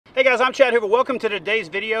Hey guys, I'm Chad Hoover. Welcome to today's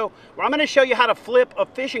video where I'm going to show you how to flip a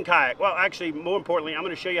fishing kayak. Well, actually, more importantly, I'm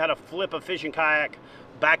going to show you how to flip a fishing kayak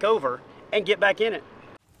back over and get back in it.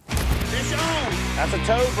 Fish on! That's a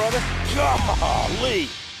toad, brother. Golly!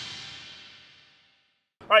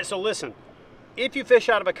 All right, so listen. If you fish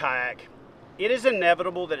out of a kayak, it is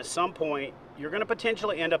inevitable that at some point you're going to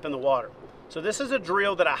potentially end up in the water. So this is a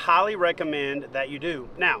drill that I highly recommend that you do.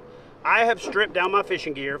 Now, I have stripped down my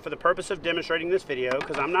fishing gear for the purpose of demonstrating this video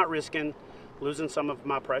because I'm not risking losing some of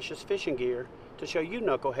my precious fishing gear to show you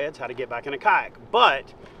knuckleheads how to get back in a kayak.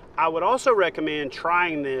 But I would also recommend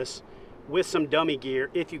trying this with some dummy gear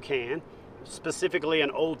if you can, specifically an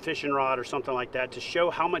old fishing rod or something like that, to show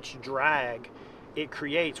how much drag it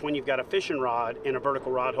creates when you've got a fishing rod in a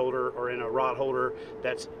vertical rod holder or in a rod holder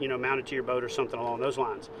that's, you know, mounted to your boat or something along those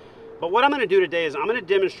lines. But what I'm going to do today is I'm going to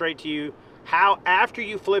demonstrate to you how, after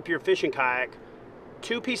you flip your fishing kayak,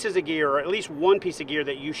 two pieces of gear, or at least one piece of gear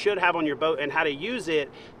that you should have on your boat, and how to use it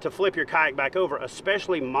to flip your kayak back over,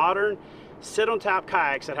 especially modern sit-on-top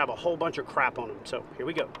kayaks that have a whole bunch of crap on them. So here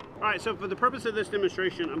we go. All right, so for the purpose of this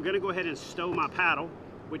demonstration, I'm going to go ahead and stow my paddle,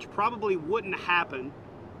 which probably wouldn't happen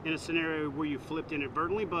in a scenario where you flipped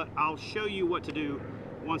inadvertently, but I'll show you what to do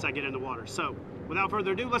once I get in the water. So without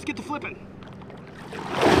further ado, let's get to flipping.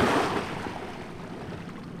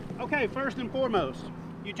 Okay, first and foremost,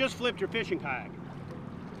 you just flipped your fishing kayak.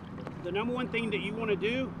 The number one thing that you want to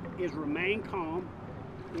do is remain calm.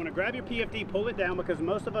 You want to grab your PFD, pull it down, because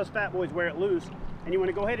most of us fat boys wear it loose, and you want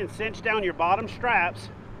to go ahead and cinch down your bottom straps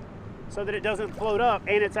so that it doesn't float up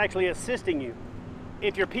and it's actually assisting you.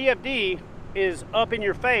 If your PFD is up in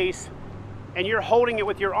your face and you're holding it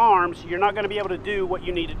with your arms, you're not going to be able to do what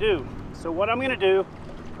you need to do. So what I'm going to do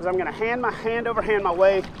is I'm going to hand over hand my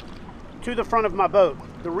way to the front of my boat.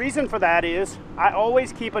 The reason for that is I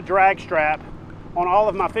always keep a drag strap on all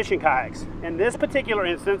of my fishing kayaks. In this particular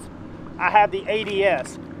instance, I have the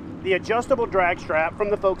ADS, the adjustable drag strap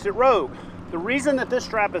from the folks at Rogue. The reason that this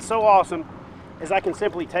strap is so awesome is I can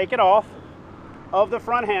simply take it off of the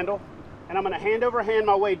front handle, and I'm going to hand over hand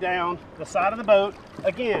my way down the side of the boat.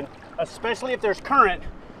 Again, especially if there's current,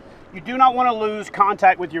 you do not want to lose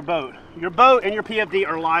contact with your boat. Your boat and your PFD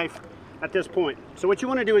are life at this point. So what you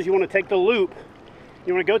want to do is you want to take the loop,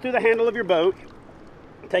 you want to go through the handle of your boat,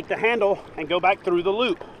 take the handle and go back through the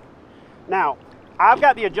loop. Now, I've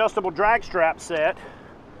got the adjustable drag strap set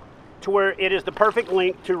to where it is the perfect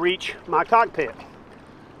length to reach my cockpit.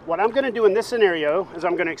 What I'm going to do in this scenario is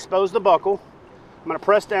I'm going to expose the buckle, I'm going to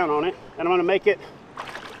press down on it, and I'm going to make it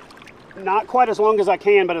not quite as long as I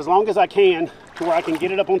can, but as long as I can to where I can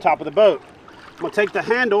get it up on top of the boat. I'm going to take the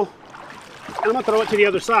handle and I'm going to throw it to the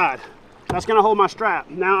other side. That's going to hold my strap.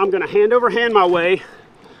 Now I'm going to hand over hand my way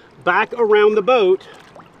back around the boat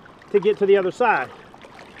to get to the other side.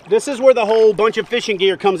 This is where the whole bunch of fishing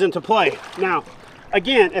gear comes into play. Now,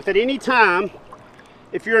 again, if at any time,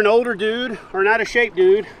 if you're an older dude or an out of shape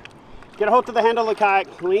dude, get a hold of the handle of the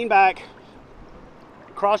kayak, lean back,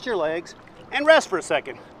 cross your legs, and rest for a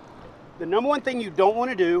second. The number one thing you don't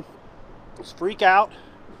want to do is freak out,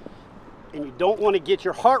 and you don't want to get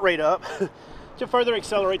your heart rate up to further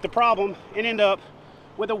accelerate the problem and end up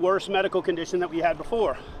with a worse medical condition that we had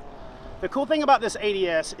before. The cool thing about this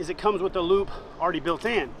ADS is it comes with the loop already built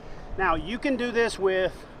in. Now, you can do this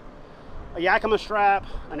with a Yakima strap,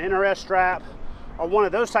 an NRS strap, or one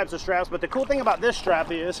of those types of straps, but the cool thing about this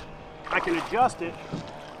strap is I can adjust it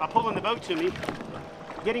by pulling the boat to me,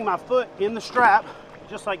 getting my foot in the strap,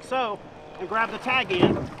 just like so, and grab the tag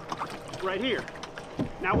in right here.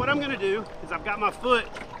 Now what I'm going to do is I've got my foot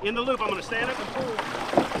in the loop. I'm going to stand up and pull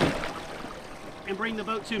and bring the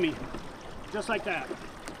boat to me, just like that.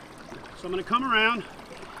 So I'm going to come around,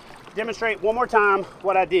 demonstrate one more time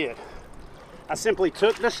what I did. I simply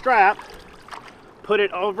took the strap, put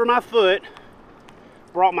it over my foot,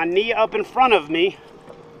 brought my knee up in front of me,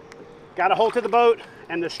 got a hold to the boat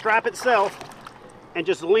and the strap itself, and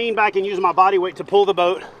just lean back and use my body weight to pull the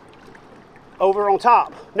boat over on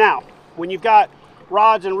top. Now, when you've got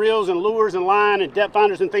rods and reels and lures and line and depth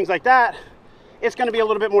finders and things like that, it's going to be a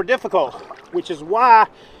little bit more difficult, which is why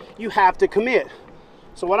you have to commit.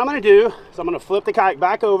 So what I'm going to do is I'm going to flip the kayak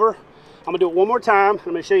back over. I'm going to do it one more time. I'm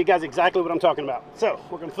going to show you guys exactly what I'm talking about. So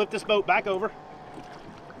we're going to flip this boat back over,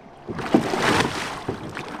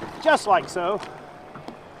 just like so.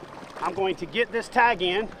 I'm going to get this tag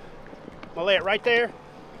in. I'm going to lay it right there.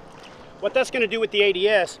 What that's going to do with the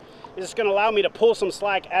ADS is it's going to allow me to pull some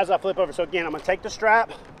slack as I flip over. So again, I'm going to take the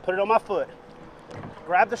strap, put it on my foot,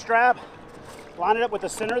 grab the strap, line it up with the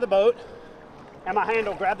center of the boat, and my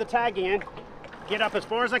handle, grab the tag in, get up as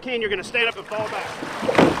far as I can. You're going to stand up and fall back.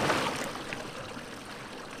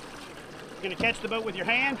 You're gonna catch the boat with your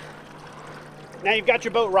hand. Now you've got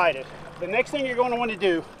your boat righted. The next thing you're gonna want to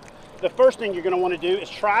do, the first thing you're gonna want to do is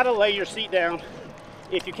try to lay your seat down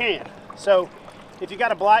if you can. So if you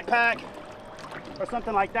got a BlackPak or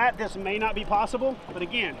something like that, this may not be possible, but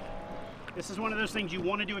again, this is one of those things you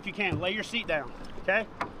want to do if you can. Lay your seat down, okay?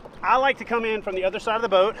 I like to come in from the other side of the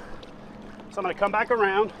boat, so I'm going to come back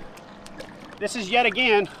around. This is yet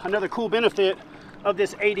again another cool benefit of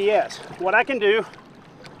this ADS. What I can do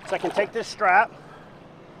is I can take this strap,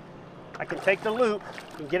 I can take the loop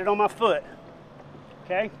and get it on my foot,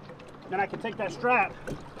 okay? Then I can take that strap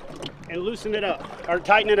and loosen it up, or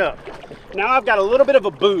tighten it up. Now I've got a little bit of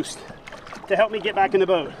a boost to help me get back in the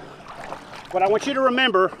boat. What I want you to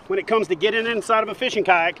remember when it comes to getting inside of a fishing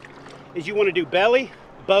kayak is you want to do belly,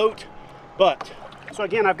 boat, butt. So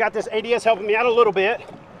again, I've got this ADS helping me out a little bit.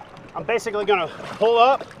 I'm basically going to pull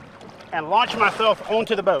up and launch myself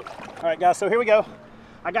onto the boat. All right, guys, so here we go.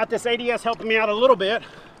 I got this ADS helping me out a little bit.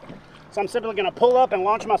 So I'm simply going to pull up and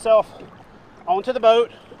launch myself onto the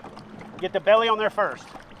boat, get the belly on there first.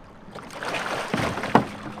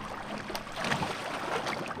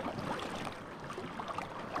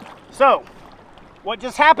 So, what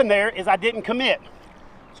just happened there is I didn't commit.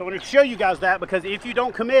 So I want to show you guys that, because if you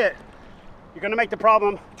don't commit, you're going to make the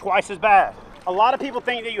problem twice as bad. A lot of people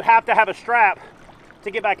think that you have to have a strap to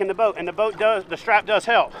get back in the boat, and the strap does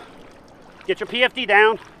help. Get your PFD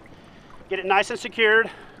down, get it nice and secured,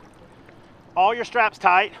 all your straps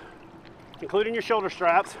tight, including your shoulder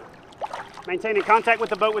straps. Maintaining contact with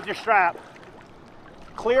the boat with your strap.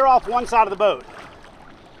 Clear off one side of the boat.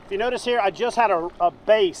 If you notice here, I just had a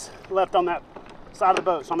base left on that side of the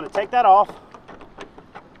boat. So I'm going to take that off.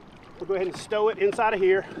 We'll go ahead and stow it inside of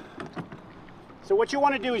here. So what you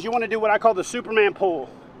want to do is you want to do what I call the Superman pull.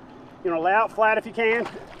 You want to lay out flat if you can.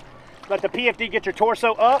 Let the PFD get your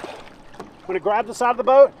torso up. You want to grab the side of the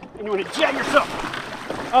boat and you want to jet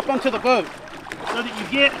yourself up onto the boat so that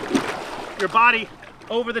you get your body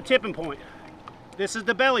over the tipping point. This is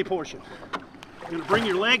the belly portion. You're going to bring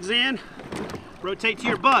your legs in, rotate to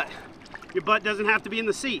your butt. Your butt doesn't have to be in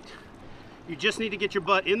the seat. You just need to get your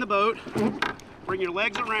butt in the boat, bring your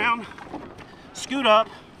legs around, scoot up,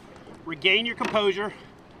 regain your composure,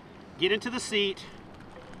 get into the seat,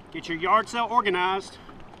 get your yard sail organized,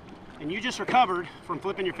 and you just recovered from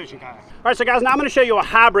flipping your fishing kayak. All right, so guys, now I'm going to show you a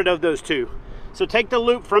hybrid of those two. So take the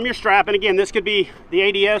loop from your strap, and again, this could be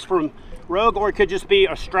the ADS from Rogue, or it could just be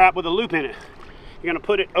a strap with a loop in it. You're going to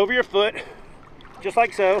put it over your foot, just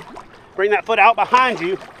like so. Bring that foot out behind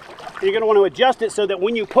you. And you're going to want to adjust it so that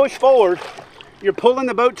when you push forward, you're pulling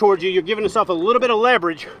the boat towards you. You're giving yourself a little bit of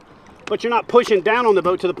leverage, but you're not pushing down on the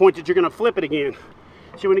boat to the point that you're going to flip it again.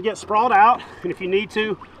 So you want to get sprawled out, and if you need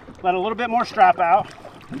to, let a little bit more strap out.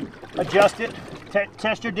 Adjust it,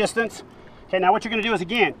 test your distance. Okay, now what you're going to do is,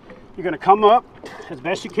 again, you're going to come up as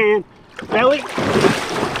best you can, belly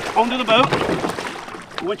onto the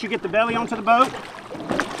boat. Once you get the belly onto the boat,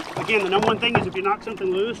 again, the number one thing is if you knock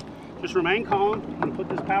something loose, just remain calm. I'm going to put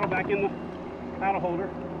this paddle back in the paddle holder.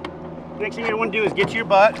 Next thing you want to do is get to your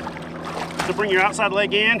butt. So bring your outside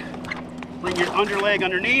leg in, bring your under leg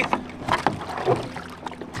underneath,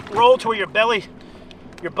 roll to where your belly,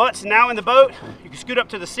 your butt's now in the boat. You can scoot up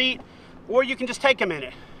to the seat, or you can just take a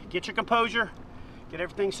minute. Get your composure, get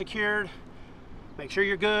everything secured, make sure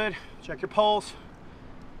you're good, check your pulse.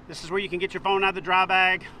 This is where you can get your phone out of the dry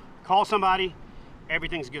bag, call somebody,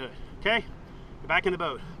 everything's good, okay? You're back in the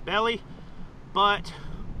boat. Belly, butt,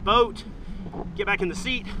 boat, get back in the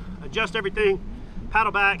seat, adjust everything,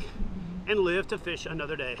 paddle back, and live to fish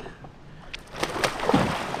another day.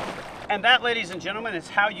 And that, ladies and gentlemen, is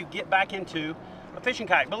how you get back into a fishing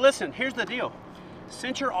kayak. But listen, here's the deal.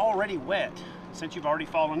 Since you're already wet, since you've already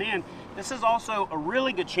fallen in, this is also a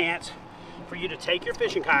really good chance for you to take your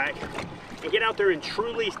fishing kayak and get out there and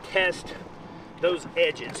truly test those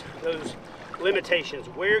edges, those limitations.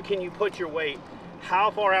 Where can you put your weight?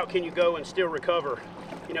 How far out can you go and still recover?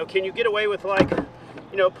 You know, can you get away with, like,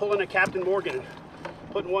 you know, pulling a Captain Morgan,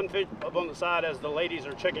 putting one fish up on the side as the ladies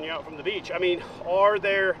are checking you out from the beach? I mean, are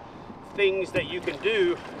there things that you can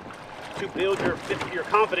do to build your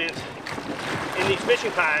confidence in these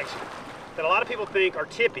fishing kayaks that a lot of people think are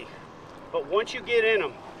tippy? But once you get in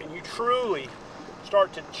them and you truly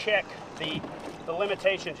start to check the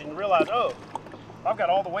limitations and realize, oh, I've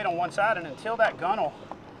got all the weight on one side, and until that gunnel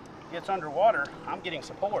gets underwater, I'm getting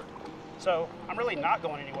support. So I'm really not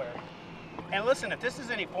going anywhere. And listen, if this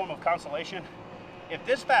is any form of consolation, if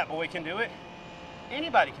this fat boy can do it,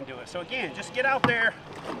 anybody can do it. So again, just get out there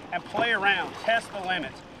and play around, test the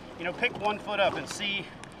limits. You know, pick one foot up and see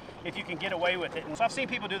if you can get away with it. And so I've seen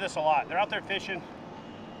people do this a lot. They're out there fishing,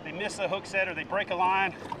 they miss a hook set or they break a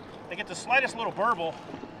line, they get the slightest little burble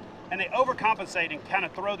and they overcompensate and kind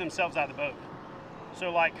of throw themselves out of the boat.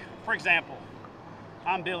 So like, for example,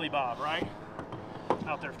 I'm Billy Bob, right?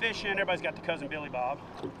 Out there fishing, everybody's got the cousin Billy Bob.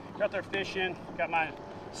 You're out there fishing,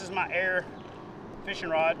 this is my air fishing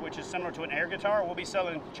rod, which is similar to an air guitar. We'll be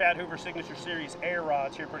selling Chad Hoover Signature Series air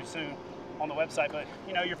rods here pretty soon on the website, but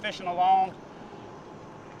you know, you're fishing along.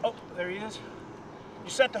 Oh, there he is. You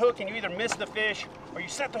set the hook and you either miss the fish or you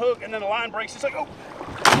set the hook and then the line breaks. It's like, oh.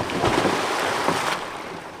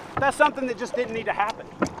 That's something that just didn't need to happen.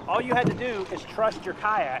 All you had to do is trust your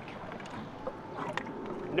kayak,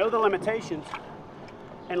 know the limitations,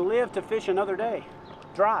 and live to fish another day,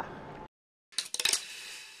 dry.